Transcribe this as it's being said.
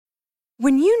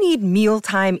When you need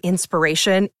mealtime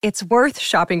inspiration, it's worth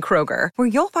shopping Kroger, where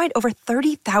you'll find over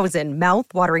 30,000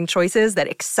 mouth-watering choices that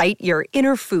excite your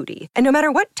inner foodie. And no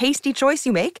matter what tasty choice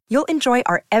you make, you'll enjoy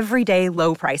our everyday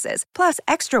low prices, plus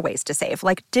extra ways to save,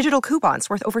 like digital coupons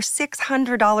worth over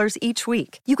 $600 each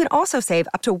week. You can also save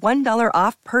up to $1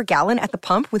 off per gallon at the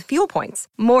pump with fuel points.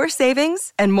 More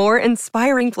savings and more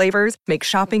inspiring flavors make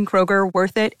shopping Kroger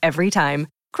worth it every time.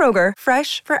 Kroger,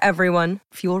 fresh for everyone.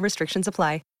 Fuel restrictions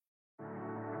apply.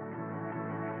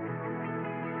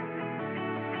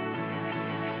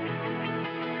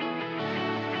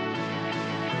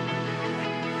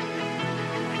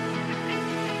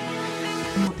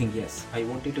 One more thing, yes, I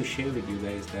wanted to share with you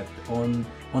guys that on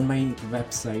my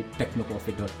website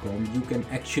technocoffee.com you can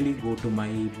actually go to my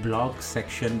blog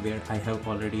section where I have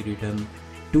already written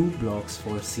 2 blogs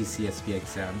for CCSP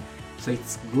exam. So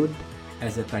it's good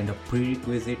as a kind of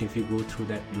prerequisite if you go through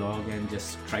that blog and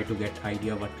just try to get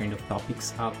idea what kind of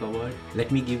topics are covered.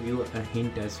 Let me give you a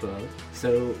hint as well.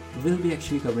 So we'll be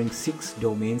actually covering 6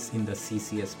 domains in the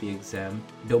CCSP exam.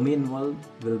 Domain 1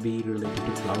 will be related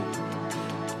to cloud.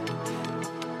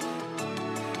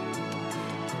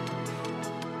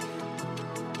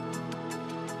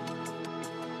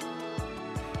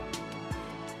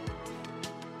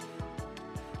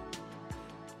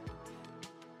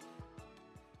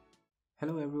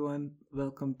 Hello everyone,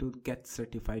 welcome to Get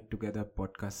Certified Together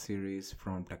podcast series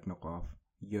from Technocoff,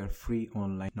 your free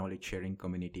online knowledge sharing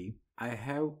community. I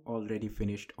have already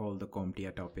finished all the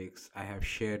CompTIA topics. I have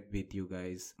shared with you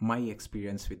guys my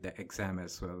experience with the exam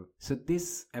as well. So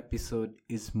this episode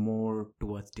is more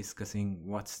towards discussing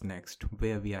what's next,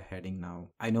 where we are heading now.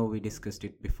 I know we discussed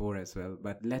it before as well,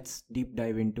 but let's deep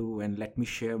dive into and let me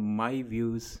share my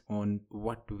views on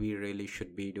what we really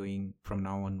should be doing from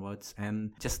now onwards.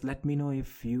 And just let me know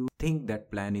if you think that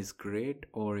plan is great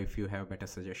or if you have better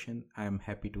suggestion. I am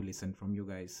happy to listen from you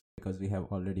guys because we have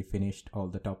already finished all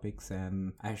the topics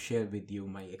and I shared with you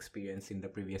my experience in the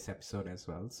previous episode as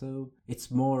well. So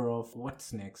it's more of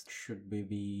what's next, should we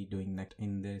be doing next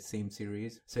in the same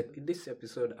series. So in this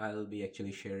episode I'll be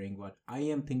actually sharing what I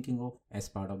am thinking of as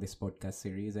part of this podcast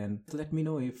series, and let me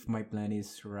know if my plan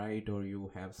is right or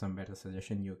you have some better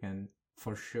suggestion. You can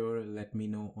for sure let me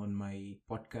know on my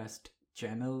podcast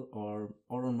channel or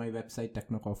on my website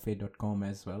technocoffee.com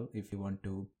as well if you want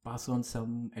to pass on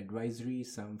some advisory,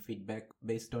 some feedback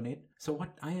based on it. So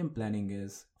what I am planning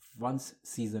is once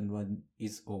season 1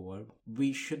 is over,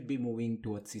 we should be moving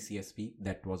towards CCSP.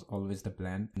 That was always the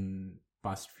plan. In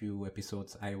past few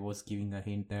episodes I was giving a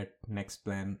hint that next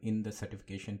plan in the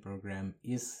certification program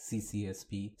is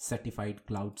CCSP, Certified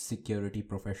Cloud Security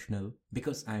Professional,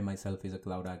 because I myself is a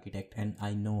cloud architect and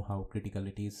I know how critical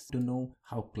it is to know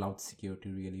how cloud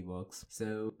security really works.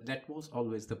 So that was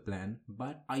always the plan,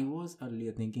 but I was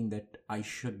earlier thinking that I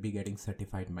should be getting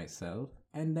certified myself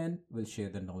and then we'll share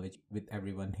the knowledge with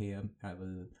everyone here. I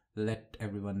will let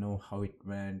everyone know how it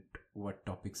went, what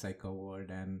topics I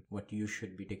covered and what you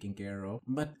should be taking care of.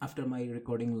 But after my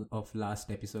recording of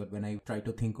last episode, when I try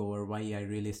to think over why I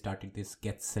really started this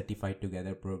Get Certified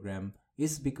Together program,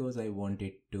 is because I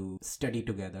wanted to study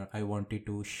together. I wanted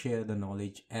to share the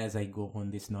knowledge as I go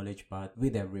on this knowledge path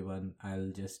with everyone.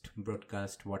 I'll just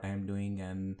broadcast what I'm doing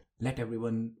and let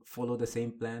everyone follow the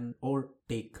same plan or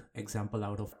take example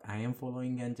out of I am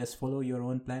following and just follow your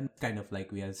own plan. Kind of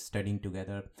like we are studying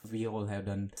together. We all have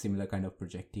done similar kind of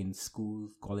project in school,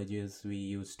 colleges. We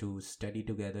used to study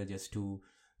together just to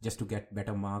get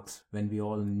better marks when we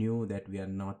all knew that we are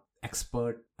not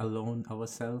expert alone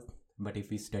ourselves. But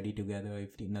if we study together,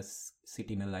 if we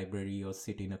sit in a library or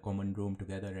sit in a common room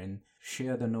together and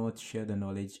share the notes, share the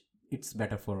knowledge, it's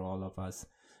better for all of us.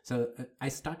 So I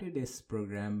started this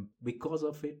program because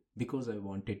of it, because I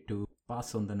wanted to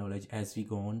pass on the knowledge as we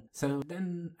go on. So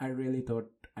then I really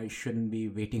thought I shouldn't be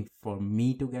waiting for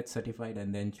me to get certified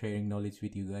and then sharing knowledge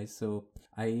with you guys. So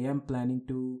I am planning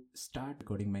to start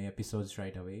recording my episodes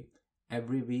right away.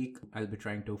 Every week, I'll be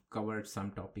trying to cover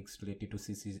some topics related to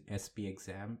CCSP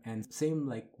exam, and same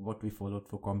like what we followed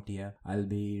for CompTIA, I'll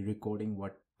be recording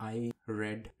what I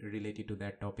read related to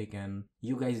that topic, and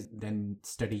you guys then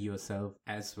study yourself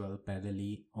as well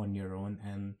parallelly on your own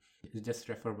and just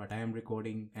refer what I am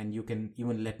recording, and you can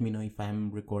even let me know if I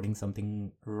am recording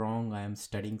something wrong, I am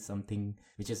studying something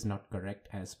which is not correct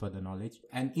as per the knowledge.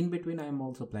 And in between I am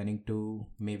also planning to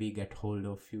maybe get hold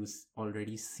of few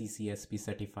already CCSP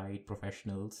certified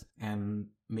professionals, and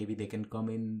maybe they can come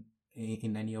in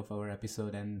any of our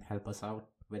episode and help us out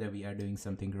whether we are doing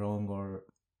something wrong or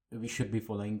we should be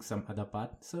following some other path.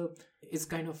 So it's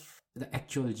kind of the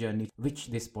actual journey which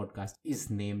this podcast is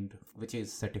named, which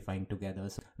is certifying together.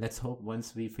 So let's hope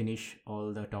once we finish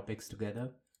all the topics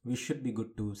together, we should be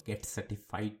good to get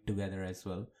certified together as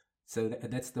well. So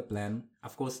that's the plan.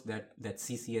 Of course, that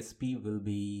CCSP will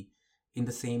be in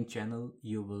the same channel.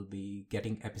 You will be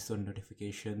getting episode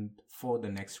notification for the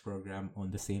next program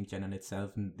on the same channel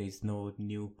itself. There's no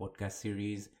new podcast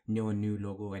series, no new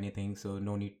logo, anything. So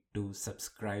no need to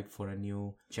subscribe for a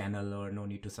new channel or no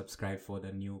need to subscribe for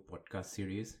the new podcast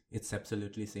series. It's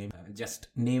absolutely same. Just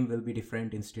name will be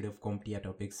different. Instead of CompTIA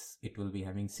topics, it will be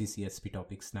having CCSP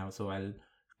topics now. So I'll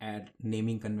add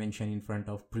naming convention in front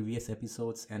of previous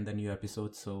episodes and the new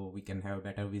episodes, so we can have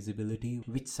better visibility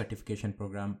which certification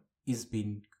program is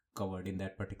being covered in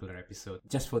that particular episode,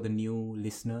 just for the new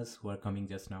listeners who are coming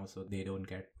just now, so they don't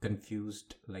get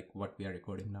confused like what we are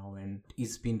recording now and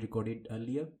is being recorded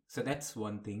earlier. So that's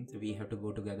one thing, we have to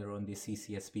go together on this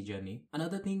CCSP journey.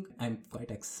 Another thing I'm quite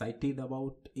excited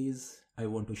about is I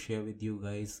want to share with you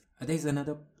guys, there's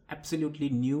another absolutely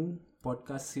new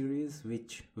podcast series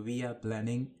which we are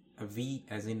planning. We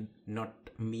as in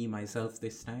not me myself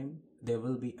this time. There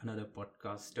will be another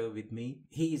podcaster with me.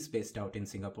 He is based out in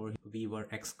Singapore. We were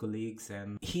ex-colleagues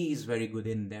and he is very good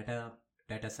in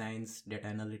data science, data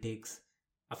analytics,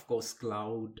 of course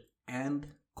cloud and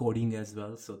coding as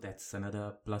well. So that's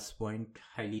another plus point,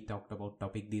 highly talked about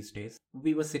topic these days.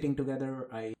 We were sitting together.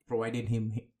 I provided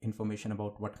him information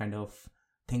about what kind of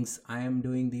things I am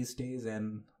doing these days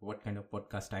and what kind of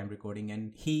podcast I am recording,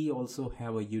 and he also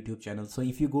have a YouTube channel. So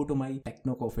if you go to my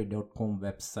technocoffee.com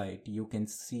website, you can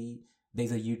see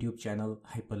there's a YouTube channel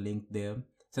hyperlink there.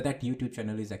 So that YouTube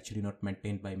channel is actually not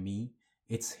maintained by me,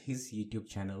 it's his YouTube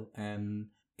channel, and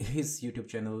his YouTube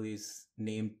channel is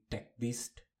named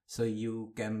TechBeast. So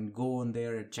you can go on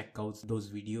there and check out those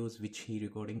videos which he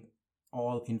recording,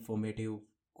 all informative,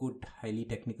 good, highly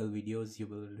technical videos. You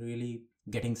will really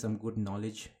getting some good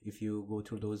knowledge if you go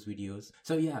through those videos.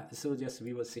 So yeah, so just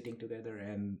we were sitting together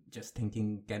and just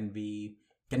thinking, can we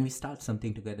start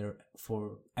something together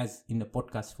for as in a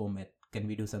podcast format? Can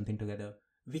we do something together?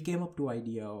 We came up to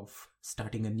idea of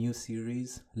starting a new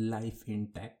series, Life in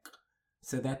Tech.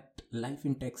 So that Life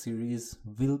in Tech series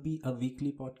will be a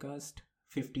weekly podcast.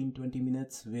 15-20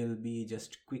 minutes will be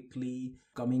just quickly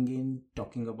coming in,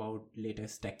 talking about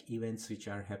latest tech events which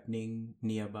are happening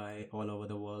nearby all over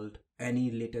the world, any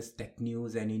latest tech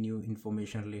news, any new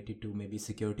information related to maybe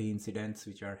security incidents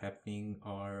which are happening,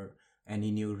 or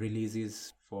any new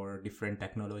releases for different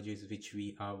technologies which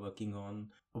we are working on,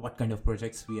 what kind of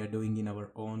projects we are doing in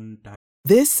our own time.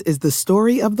 This is the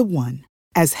story of the one.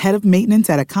 As head of maintenance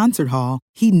at a concert hall,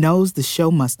 he knows the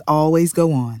show must always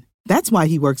go on. That's why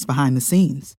he works behind the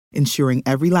scenes, ensuring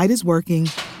every light is working,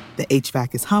 the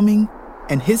HVAC is humming,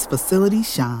 and his facility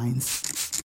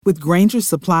shines. With Grainger's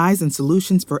supplies and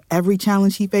solutions for every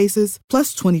challenge he faces,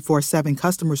 plus 24/7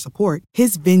 customer support,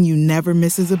 his venue never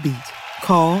misses a beat.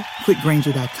 Call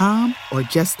quickgrainger.com or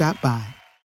just stop by.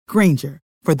 Grainger,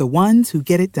 for the ones who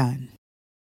get it done.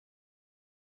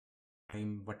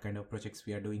 What kind of projects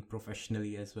we are doing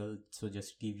professionally as well, so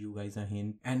just give you guys a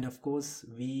hint. And of course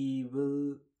we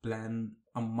will plan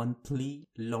a monthly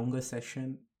longer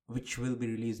session which will be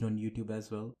released on YouTube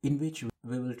as well, in which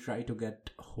we will try to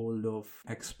get hold of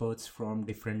experts from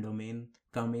different domain,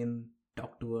 come in,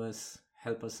 talk to us,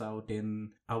 help us out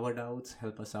in our doubts,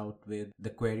 help us out with the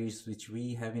queries which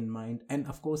we have in mind. And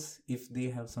of course if they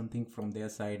have something from their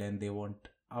side and they want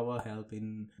our help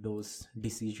in those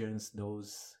decisions,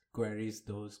 those queries,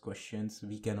 those questions,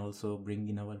 we can also bring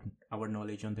in our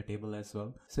knowledge on the table as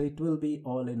well. So it will be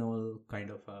all in all kind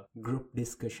of a group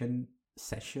discussion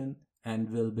session, and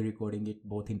we'll be recording it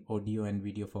both in audio and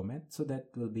video format, so that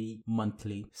will be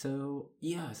monthly. So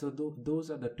yeah, so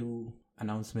those are the two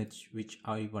announcements which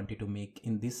I wanted to make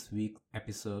in this week's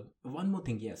episode. One more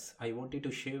thing, yes, I wanted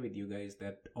to share with you guys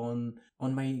that on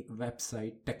my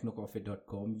website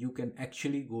technocoffee.com, you can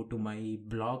actually go to my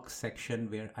blog section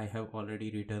where I have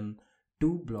already written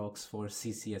 2 blogs for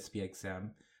CCSP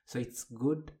exam. So it's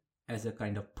good as a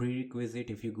kind of prerequisite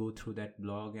if you go through that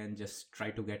blog and just try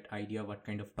to get idea what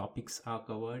kind of topics are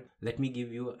covered. Let me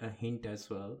give you a hint as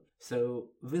well. So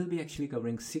we'll be actually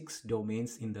covering 6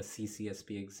 domains in the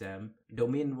CCSP exam.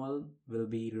 Domain 1 will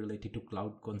be related to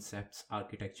cloud concepts,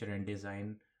 architecture and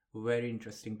design. Very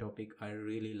interesting topic. I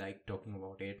really like talking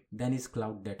about it. Then is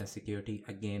cloud data security.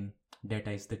 Again,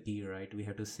 data is the key, right? We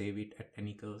have to save it at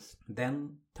any cost.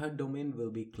 Then third domain will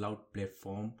be cloud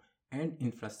platform and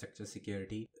infrastructure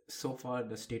security. So far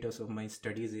the status of my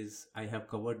studies is I have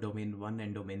covered domain 1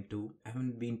 and domain 2. I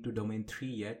haven't been to domain 3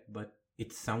 yet, but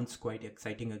it sounds quite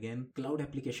exciting again. Cloud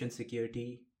application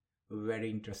security very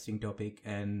interesting topic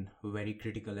and very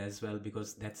critical as well,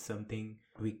 because that's something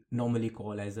we normally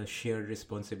call as a shared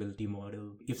responsibility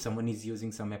model. If someone is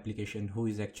using some application, who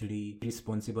is actually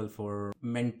responsible for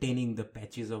maintaining the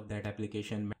patches of that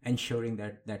application, ensuring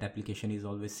that that application is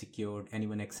always secured,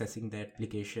 anyone accessing that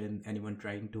application, anyone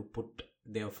trying to put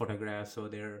their photographs or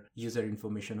their user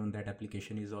information on that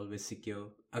application is always secure.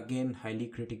 Again, highly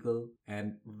critical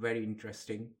and very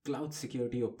interesting. Cloud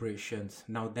security operations.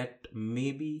 Now that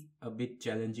may be a bit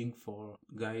challenging for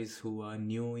guys who are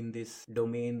new in this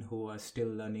domain, who are still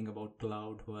learning about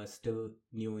cloud, who are still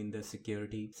new in the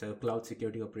security. So cloud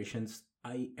security operations,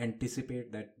 I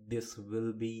anticipate that this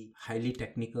will be highly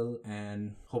technical,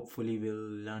 and hopefully we'll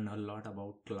learn a lot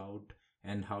about cloud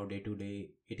and how day to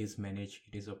day it is managed,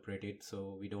 it is operated,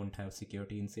 so we don't have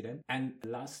security incident. And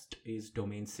last is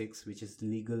domain 6, which is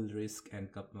legal risk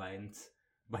and compliance.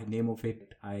 By name of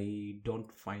it, I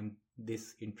don't find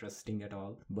this interesting at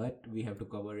all, but we have to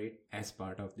cover it as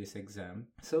part of this exam.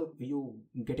 So you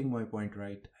getting my point,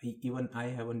 right? Even I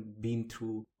haven't been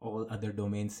through all other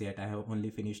domains yet. I have only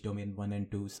finished domain 1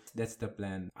 and 2. That's the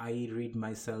plan. I read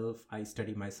myself, I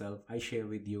study myself, I share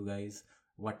with you guys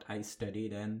what I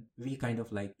studied, and we kind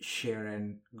of like share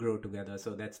and grow together.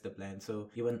 So that's the plan. So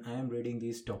even I am reading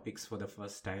these topics for the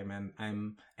first time, and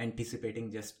I'm anticipating,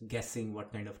 just guessing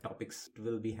what kind of topics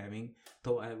we'll be having.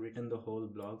 So I've written the whole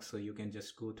blog, so you can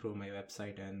just go through my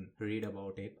website and read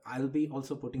about it. I'll be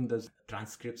also putting the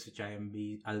transcripts which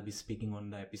I'll be speaking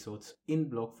on the episodes in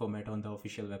blog format on the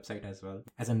official website as well,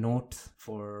 as a note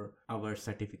for our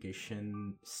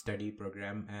certification study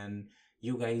program. And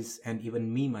you guys and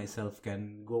even me myself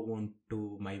can go on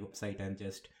to my website and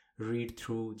just read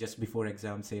through just before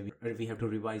exam. Say we have to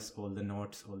revise all the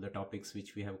notes, all the topics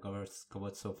which we have covered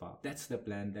so far. That's the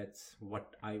plan. That's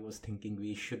what I was thinking.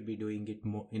 We should be doing it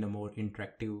more in a more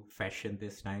interactive fashion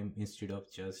this time, instead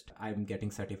of just I'm getting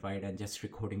certified and just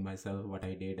recording myself what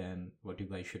I did and what you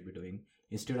guys should be doing.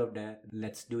 Instead of that,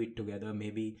 let's do it together.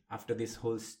 Maybe after this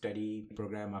whole study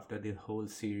program, after the whole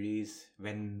series,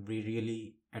 when we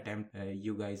really attempt,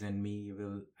 you guys and me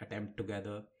will attempt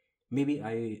together. Maybe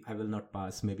I will not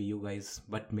pass, maybe you guys,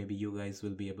 but maybe you guys will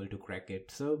be able to crack it.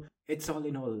 So it's all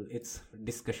in all, it's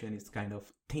discussion, it's kind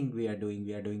of thing we are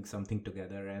doing something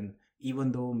together. And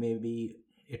even though maybe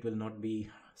it will not be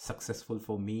successful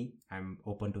for me, I'm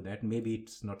open to that. Maybe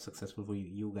it's not successful for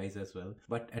you guys as well,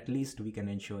 but at least we can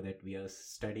ensure that we are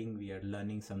studying, we are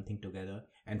learning something together,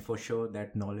 and for sure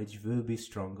that knowledge will be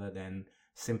stronger than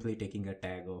simply taking a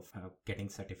tag of getting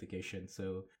certification.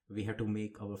 So we have to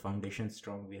make our foundation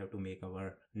strong, we have to make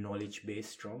our knowledge base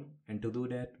strong, and to do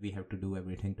that we have to do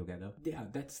everything together. Yeah,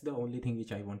 that's the only thing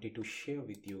which I wanted to share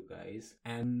with you guys.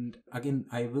 And again,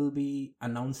 I will be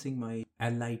announcing my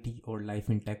LIT or Life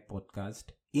in Tech podcast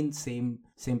in same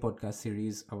podcast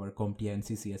series, our CompTIA and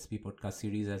CCSP podcast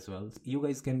series as well. You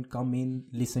guys can come in,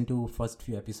 listen to first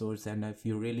few episodes, and if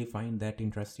you really find that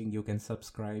interesting, you can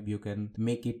subscribe, you can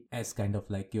make it as kind of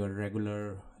like your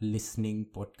regular listening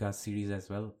podcast series as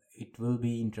well. It will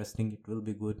be interesting, it will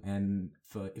be good, and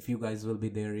if you guys will be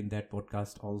there in that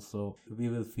podcast also, we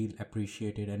will feel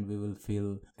appreciated, and we will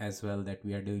feel as well that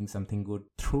we are doing something good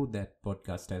through that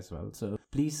podcast as well. So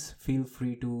please feel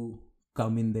free to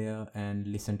come in there and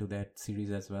listen to that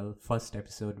series as well. First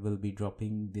episode will be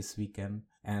dropping this weekend,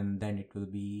 and then it will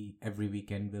be every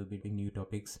weekend we'll be doing new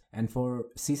topics. And for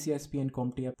CCSP and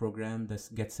CompTIA program, this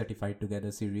Get Certified Together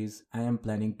series, I am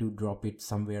planning to drop it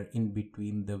somewhere in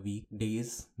between the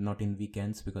weekdays, not in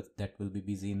weekends, because that will be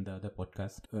busy in the other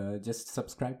podcast. Just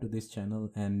subscribe to this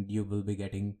channel and you will be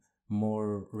getting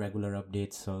more regular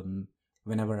updates on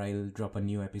whenever I'll drop a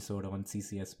new episode on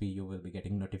CCSP. You will be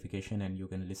getting notification, and you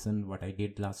can listen what I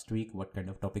did last week, what kind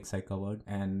of topics I covered.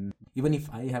 And even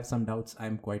if I have some doubts,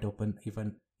 I'm quite open.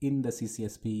 Even in the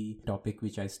CCSP topic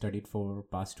which I studied for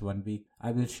past 1 week, I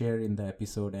will share in the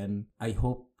episode, and I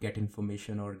hope get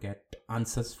information or get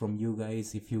answers from you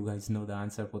guys if you guys know the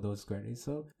answer for those queries.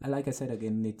 So like I said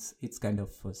again, it's kind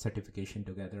of certification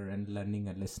together and learning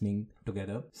and listening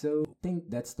together. So I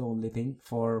think that's the only thing.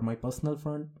 For my personal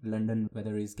front, London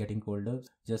weather is getting colder.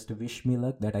 Just wish me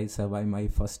luck that I survive my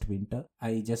first winter.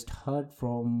 I just heard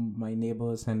from my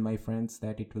neighbors and my friends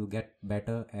that it will get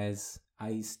better as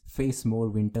I face more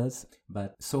winters,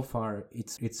 but so far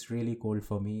it's really cold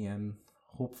for me, and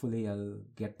hopefully I'll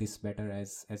get this better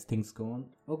as things go on.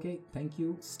 Okay, thank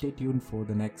you. Stay tuned for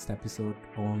the next episode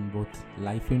on both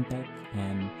Life in Tech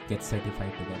and Get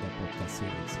Certified Together podcast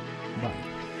series.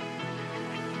 Bye.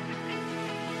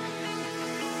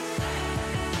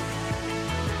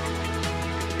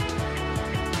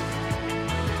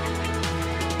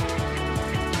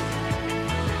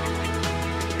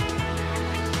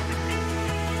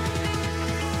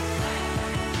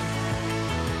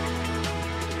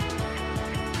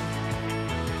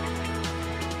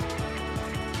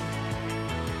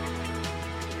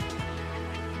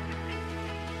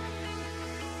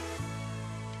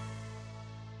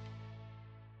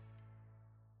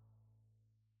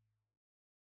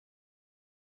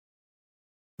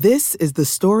 This is the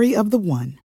story of the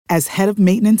one. As head of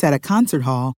maintenance at a concert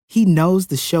hall, he knows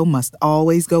the show must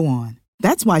always go on.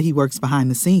 That's why he works behind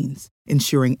the scenes,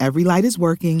 ensuring every light is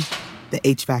working, the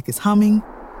HVAC is humming,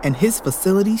 and his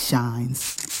facility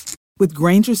shines. With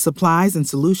Grainger's supplies and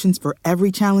solutions for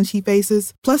every challenge he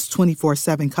faces, plus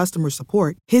 24/7 customer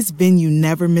support, his venue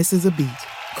never misses a beat.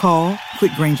 Call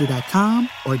quickgrainger.com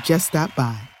or just stop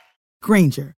by.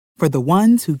 Grainger, for the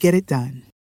ones who get it done.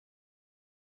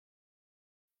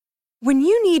 When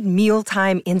you need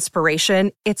mealtime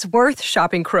inspiration, it's worth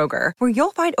shopping Kroger, where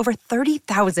you'll find over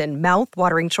 30,000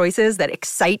 mouth-watering choices that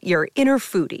excite your inner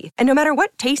foodie. And no matter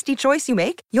what tasty choice you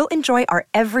make, you'll enjoy our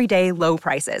everyday low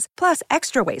prices, plus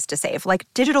extra ways to save, like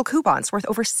digital coupons worth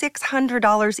over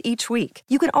 $600 each week.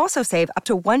 You can also save up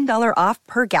to $1 off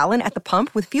per gallon at the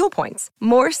pump with fuel points.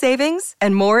 More savings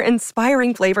and more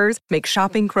inspiring flavors make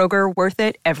shopping Kroger worth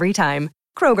it every time.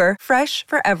 Kroger, fresh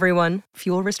for everyone.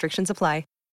 Fuel restrictions apply.